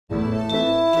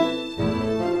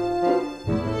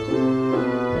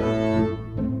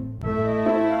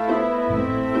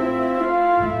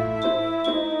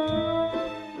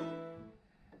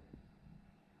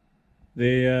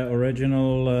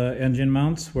original engine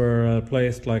mounts were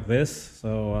placed like this,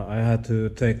 so I had to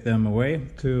take them away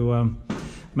to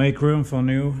make room for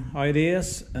new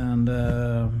ideas. And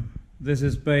this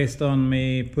is based on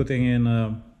me putting in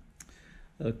a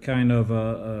kind of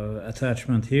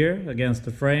attachment here against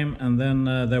the frame, and then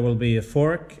there will be a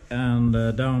fork and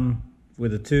down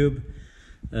with a tube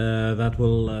that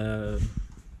will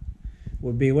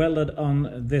be welded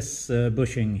on this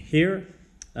bushing here.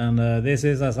 And this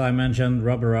is, as I mentioned,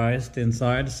 rubberized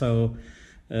inside, so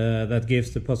that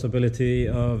gives the possibility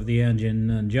of the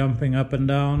engine jumping up and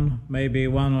down, maybe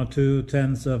 1 or 2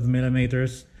 tenths of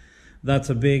millimeters. That's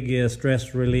a big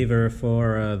stress reliever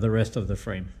for the rest of the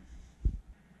frame.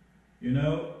 You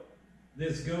know,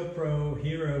 this GoPro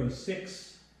Hero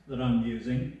 6 that I'm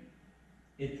using,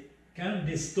 it kind of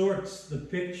distorts the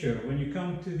picture. When you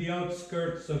come to the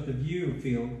outskirts of the view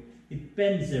field, it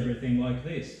bends everything like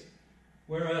this.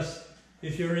 Whereas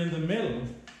if you're in the middle,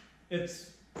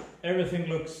 everything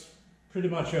looks pretty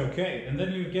much okay. And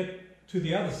then you get to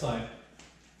the other side,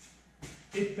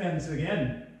 it bends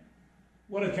again.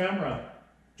 What a camera!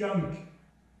 Junk!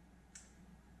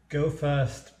 Go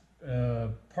fast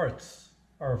parts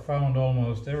are found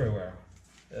almost everywhere.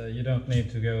 You don't need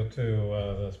to go to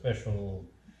the special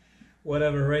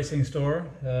whatever racing store.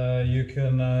 You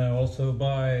can also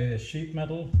buy sheet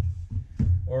metal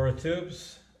or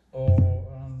tubes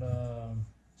and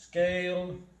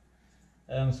scale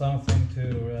and something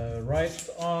to write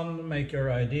on, make your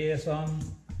ideas on,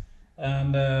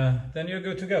 and then you're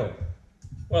good to go.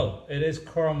 Well, it is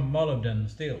chrome molybdenum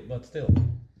steel, but still.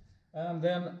 And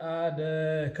then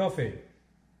add coffee.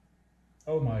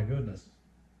 Oh my goodness.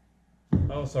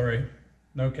 Oh, sorry,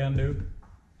 no can do.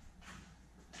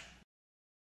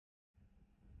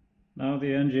 Now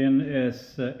the engine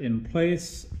is in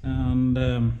place, and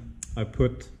I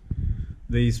put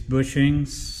these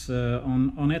bushings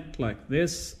on it like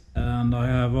this, and I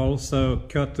have also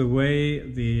cut away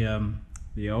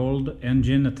the old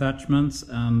engine attachments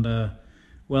and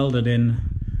welded in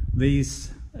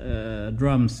these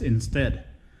drums instead.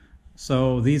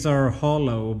 So these are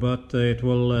hollow, but it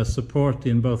will support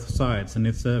in both sides, and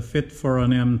it's fit for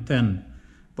an M10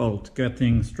 bolt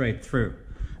getting straight through.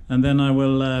 And then I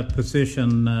will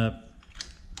position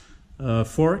a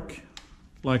fork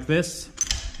like this.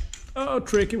 Oh,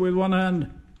 tricky with one hand,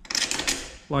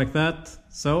 like that,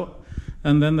 so.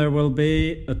 And then there will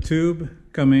be a tube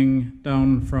coming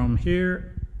down from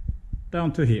here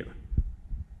down to here.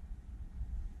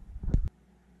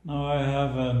 Now I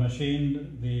have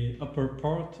machined the upper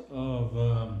part of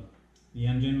the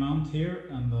engine mount here,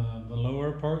 and the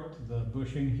lower part, the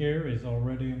bushing here, is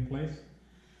already in place.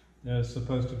 There's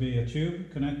supposed to be a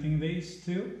tube connecting these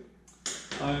two.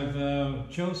 I've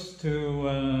chose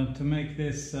to make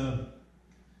this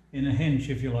in a hinge,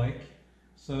 if you like,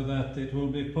 so that it will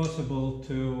be possible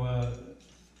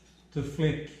to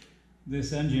flick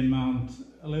this engine mount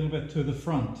a little bit to the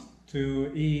front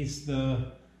to ease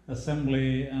the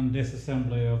assembly and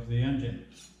disassembly of the engine.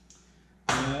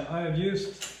 I have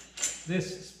used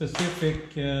this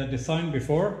specific design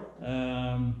before,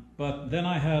 but then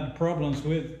I had problems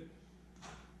with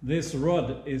this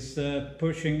rod is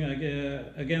pushing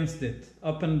against it,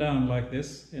 up and down like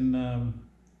this, from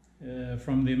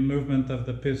the movement of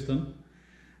the piston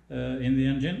in the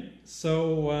engine.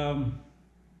 So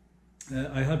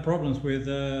I had problems with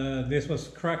this was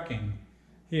cracking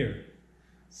here.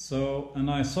 So, and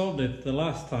I solved it the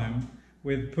last time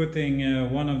with putting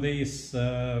one of these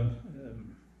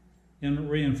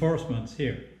reinforcements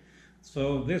here.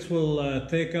 So this will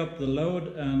take up the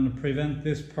load and prevent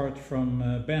this part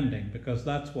from bending, because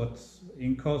that's what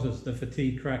causes the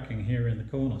fatigue cracking here in the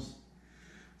corners.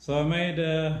 So I made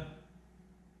a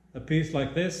piece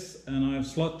like this, and I've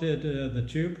slotted the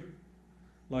tube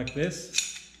like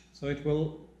this, so it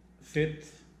will fit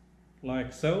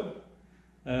like so.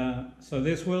 So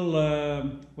this will,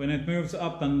 when it moves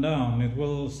up and down, it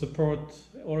will support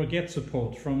or get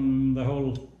support from the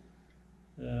whole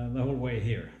way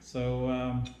here.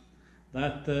 So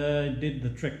that did the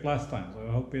trick last time, so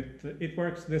I hope it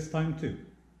works this time too.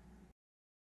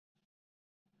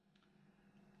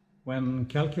 When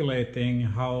calculating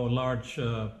how large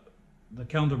the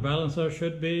counterbalancer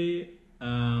should be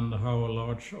and how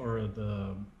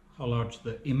large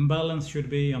the imbalance should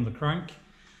be on the crank,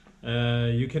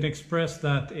 you can express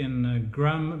that in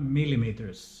gram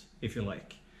millimeters, if you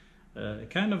like.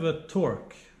 Kind of a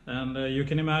torque. And you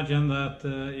can imagine that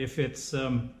if it's,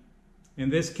 in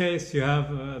this case, you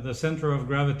have the center of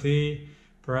gravity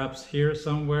perhaps here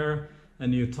somewhere,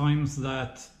 and you times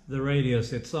that the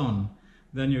radius it's on,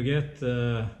 then you get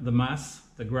the mass,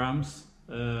 the grams,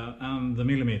 and the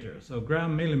millimeter. So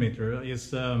gram millimeter is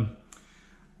the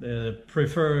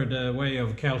preferred way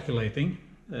of calculating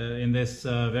in this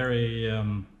very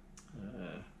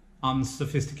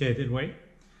unsophisticated way.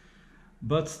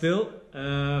 But still,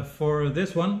 for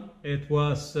this one, it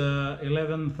was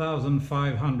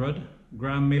 11,500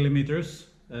 gram millimeters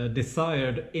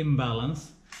desired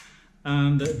imbalance,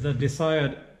 and the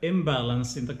desired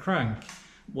imbalance in the crank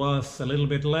was a little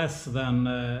bit less than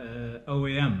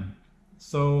OEM.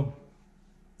 So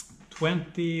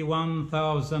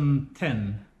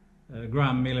 21,010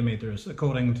 gram millimeters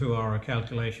according to our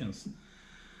calculations.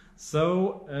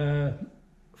 So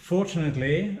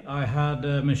fortunately, I had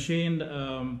machined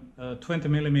a 20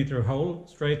 millimeter hole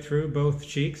straight through both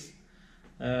cheeks.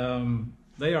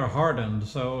 They are hardened,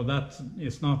 so that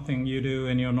is nothing you do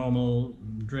in your normal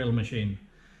drill machine.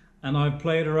 And I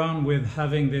played around with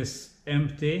having this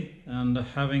empty and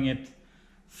having it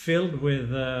filled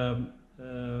with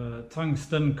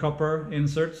tungsten copper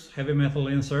inserts, heavy metal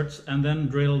inserts, and then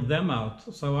drilled them out.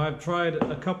 So I've tried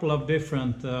a couple of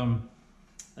different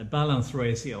balance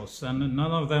ratios, and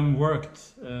none of them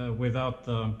worked without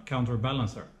the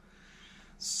counterbalancer.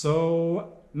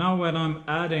 So now when I'm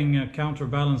adding a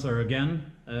counterbalancer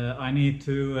again, I need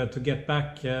to get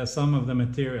back some of the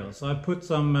material. So I put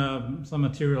some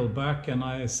material back, and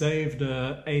I saved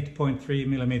a 8.3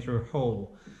 millimeter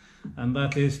hole, and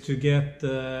that is to get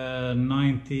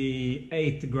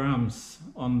 98 grams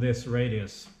on this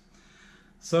radius.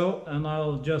 So, and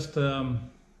I'll just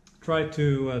try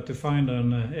to find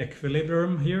an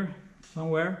equilibrium here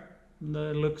somewhere. And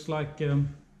it looks like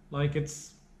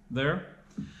it's there.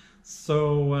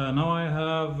 So now I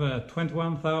have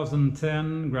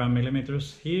 21,010 gram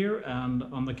millimeters here, and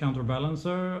on the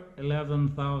counterbalancer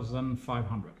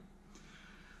 11,500.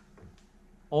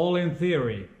 All in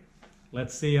theory.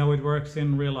 Let's see how it works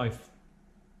in real life.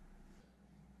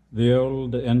 The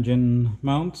old engine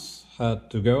mounts had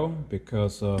to go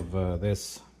because of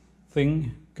this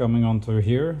thing coming onto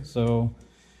here. So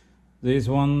these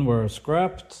ones were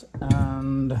scrapped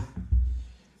and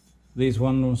these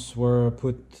ones were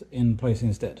put in place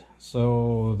instead.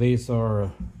 So these are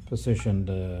positioned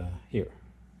here.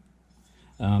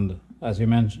 And as I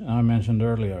mentioned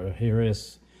earlier, here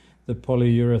is the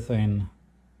polyurethane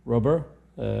rubber,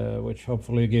 which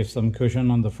hopefully gives some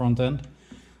cushion on the front end.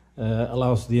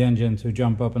 Allows the engine to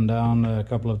jump up and down a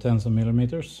couple of tenths of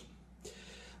millimeters.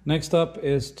 Next up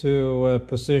is to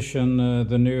position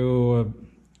the new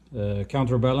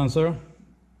counterbalancer.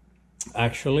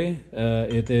 Actually,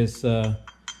 it is there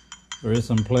is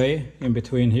some play in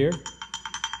between here,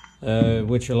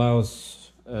 which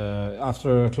allows,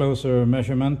 after a closer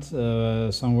measurement,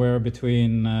 somewhere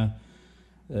between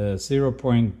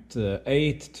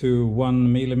 0.8 to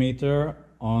 1 millimeter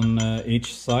on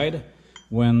each side.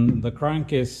 When the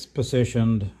crank is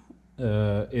positioned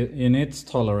in its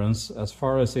tolerance as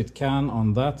far as it can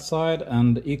on that side,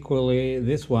 and equally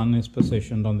this one is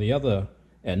positioned on the other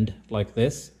end like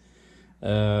this,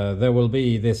 there will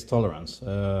be this tolerance,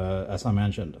 as I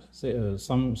mentioned,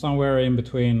 somewhere in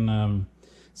between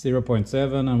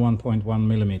 0.7 and 1.1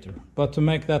 millimeter. But to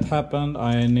make that happen,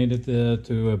 I needed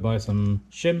to buy some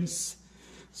shims.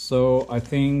 So I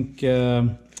think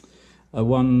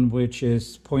one which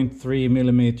is 0.3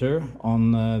 millimeter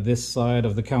on this side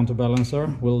of the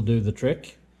counterbalancer will do the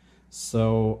trick.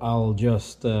 So I'll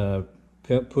just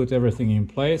put everything in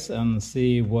place and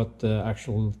see what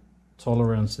actual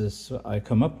tolerances I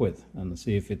come up with and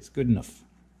see if it's good enough.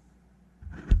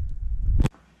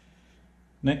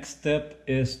 Next step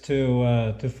is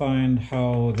to find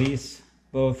how these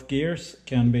both gears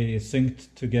can be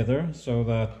synced together so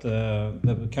that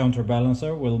the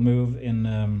counterbalancer will move in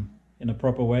a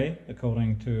proper way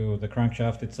according to the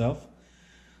crankshaft itself.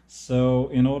 So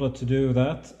in order to do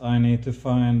that, I need to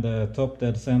find the top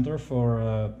dead center for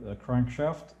a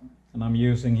crankshaft, and I'm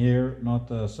using here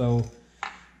not a so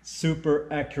super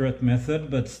accurate method,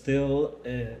 but still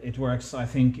it works, I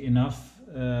think, enough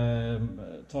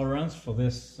tolerance for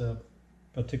this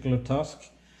particular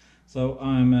task. So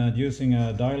I'm using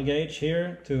a dial gauge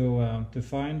here to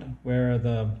find where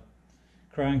the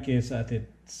crank is at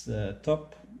its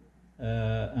top,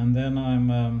 and then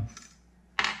I'm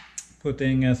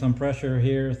putting some pressure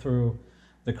here through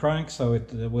the crank so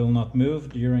it will not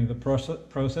move during the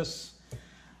process.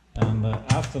 And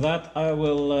after that I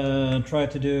will try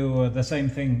to do the same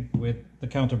thing with the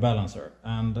counterbalancer,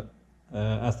 and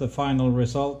as the final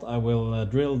result I will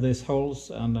drill these holes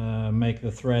and make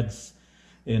the threads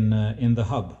in the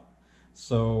hub.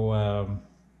 So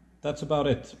that's about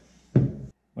it.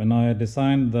 When I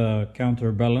designed the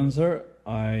counterbalancer,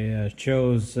 I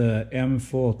chose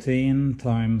M14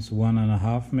 times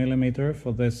 1.5 millimeter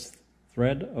for this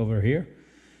thread over here.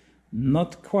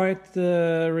 Not quite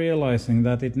realizing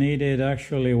that it needed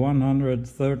actually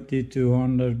 130 to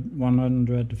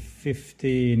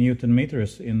 150 Newton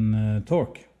meters in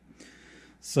torque.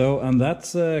 So, and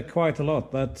that's quite a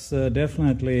lot. That's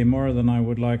definitely more than I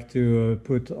would like to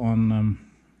put on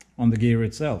the gear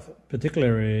itself,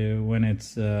 particularly when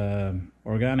it's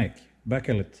organic,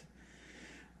 bakelite.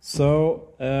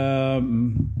 So,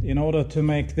 in order to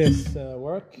make this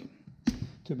work,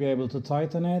 to be able to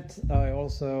tighten it, I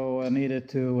also needed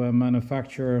to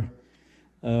manufacture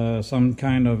some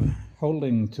kind of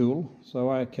holding tool, so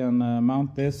I can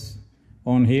mount this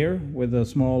on here with a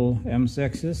small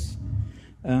M6s,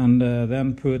 and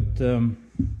then put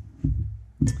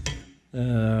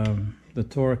the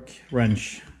torque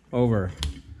wrench over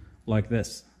like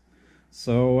this.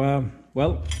 So,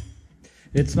 well,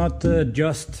 it's not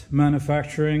just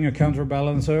manufacturing a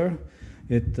counterbalancer.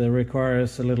 It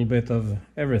requires a little bit of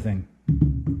everything.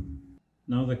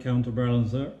 Now the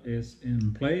counterbalancer is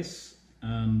in place,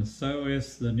 and so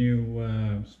is the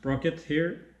new sprocket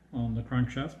here on the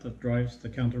crankshaft that drives the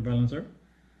counterbalancer.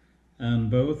 And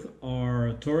both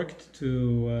are torqued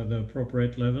to the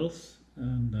appropriate levels,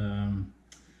 and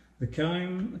the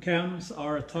cams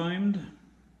are timed,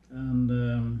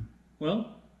 and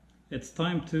well, it's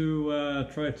time to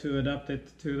try to adapt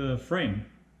it to the frame.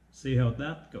 See how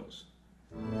that goes.